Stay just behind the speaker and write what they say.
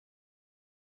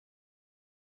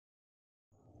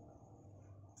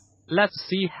Let's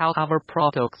see how our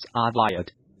products are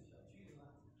wired.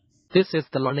 This is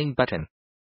the learning button.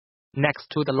 Next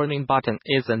to the learning button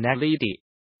is an LED.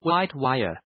 White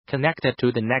wire connected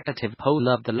to the negative pole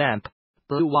of the lamp.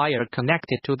 Blue wire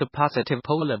connected to the positive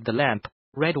pole of the lamp.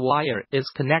 Red wire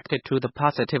is connected to the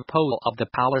positive pole of the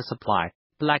power supply.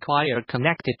 Black wire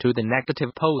connected to the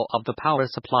negative pole of the power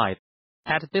supply.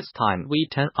 At this time we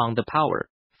turn on the power.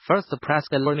 First press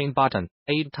the learning button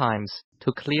 8 times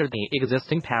to clear the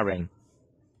existing pairing.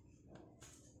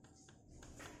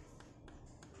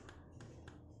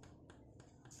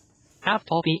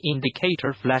 After the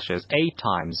indicator flashes 8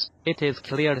 times, it is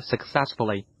cleared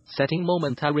successfully. Setting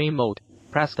momentary mode,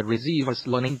 press the receiver's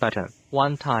learning button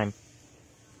 1 time.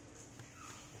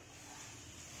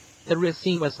 The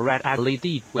receiver's red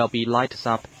LED will be lights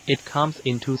up. It comes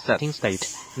into setting state.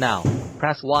 Now,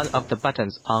 press one of the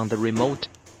buttons on the remote.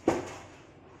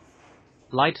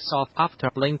 Lights off after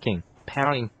blinking.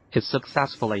 Pairing is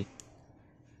successfully.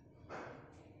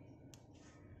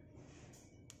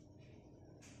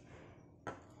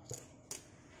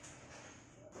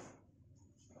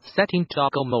 Setting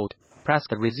toggle mode, press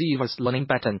the receiver's learning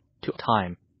button 2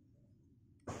 times.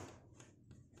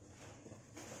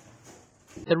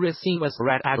 The receiver's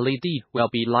red LED will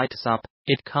be lights up.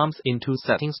 It comes into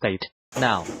setting state.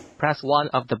 Now, press one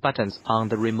of the buttons on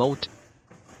the remote.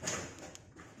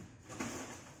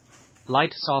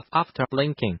 Lights off after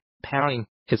blinking. Pairing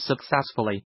is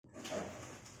successfully.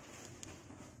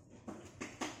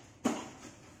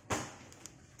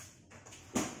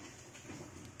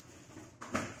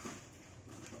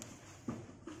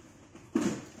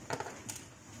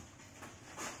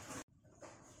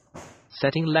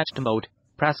 Setting Latching Mode,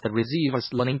 press the receiver's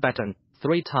learning button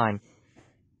 3 times.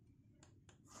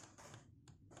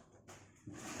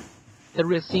 The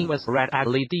receiver's red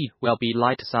LED will be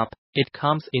lights up. It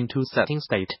comes into setting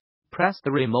state. Press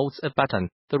the remote's button.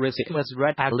 The receiver's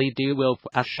red LED will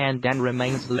flash and then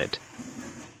remains lit.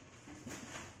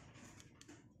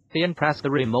 Then press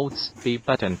the remote's B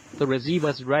button. The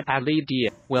receiver's red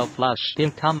LED will flash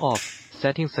then come off.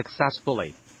 Setting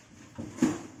successfully.